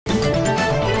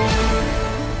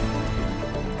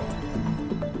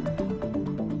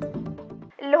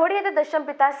दशम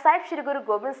पिता साहिब श्री गुरु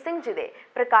गोबिंद सिंह जी के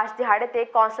प्रकाश दिहाड़े ते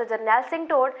कौंसलर जरनैल सिंह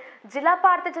ढोड़, जिला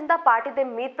भारतीय जनता पार्टी के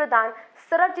मीत प्रधान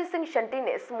सरबजीत सिंह शंटी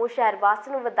ने समूह शहर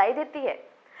वासियों को बधाई दी है।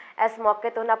 इस मौके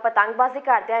तो उन्होंने पतंगबाजी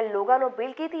करदे लोगों को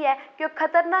अपील की है कि वह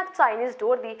खतरनाक चाइनीज़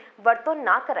डोर की वरतों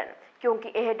ना करन,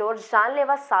 क्योंकि यह डोर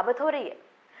जानलेवा साबित हो रही है।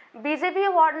 बीजेपी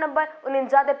वार्ड नंबर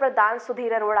 49 के प्रधान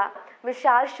सुधीर अरोड़ा,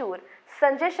 विशाल शूर,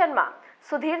 संजय शर्मा,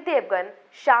 सुधीर देवगन,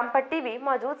 श्याम भट्टी भी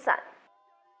मौजूद सन।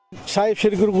 साहिब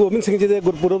श्री गुरु गोबिंद सिंह जी के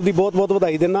गुरपुरब की बहुत बहुत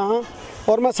बधाई देना हाँ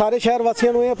और मैं सारे शहर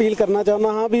वासियों को अपील करना चाहता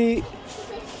हाँ भी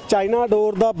चाइना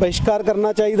डोर का बहिष्कार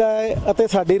करना चाहिए है।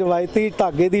 साडी रवायती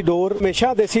धागे की डोर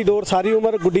हमेशा देसी डोर सारी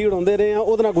उम्र गुड्डी उड़ाते रहे हैं,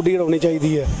 वो गुड्डी उड़ानी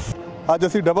चाहिए है। ਅੱਜ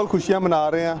ਅਸੀਂ ਡਬਲ ਖੁਸ਼ੀਆਂ ਮਨਾ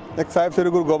ਰਹੇ ਹਾਂ। ਇੱਕ ਸਾਹਿਬ ਸ੍ਰੀ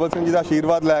ਗੁਰੂ ਗੋਬਿੰਦ ਸਿੰਘ ਜੀ ਦਾ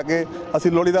ਆਸ਼ੀਰਵਾਦ ਲੈ ਕੇ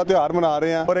ਅਸੀਂ ਲੋਹੜੀ ਦਾ ਤਿਉਹਾਰ ਮਨਾ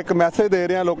ਰਹੇ ਹਾਂ ਔਰ ਇੱਕ ਮੈਸੇਜ ਦੇ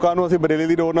ਰਹੇ ਹਾਂ ਲੋਕਾਂ ਨੂੰ। ਅਸੀਂ ਬਰੇਲੀ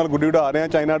ਦੀ ਡੋਰ ਨਾਲ ਗੁੱਡੀ ਉਡਾ ਰਹੇ ਹਾਂ,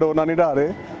 ਚਾਈਨਾ ਡੋਰ ਨਾਲ ਨਹੀਂ ਉਡਾ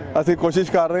ਰਹੇ। ਅਸੀਂ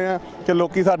ਕੋਸ਼ਿਸ਼ ਕਰ ਰਹੇ ਹਾਂ ਕਿ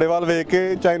ਲੋਕੀ ਸਾਡੇ ਵੱਲ ਵੇਖ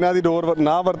ਕੇ ਚਾਈਨਾ ਦੀ ਡੋਰ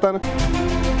ਨਾ ਵਰਤਣ।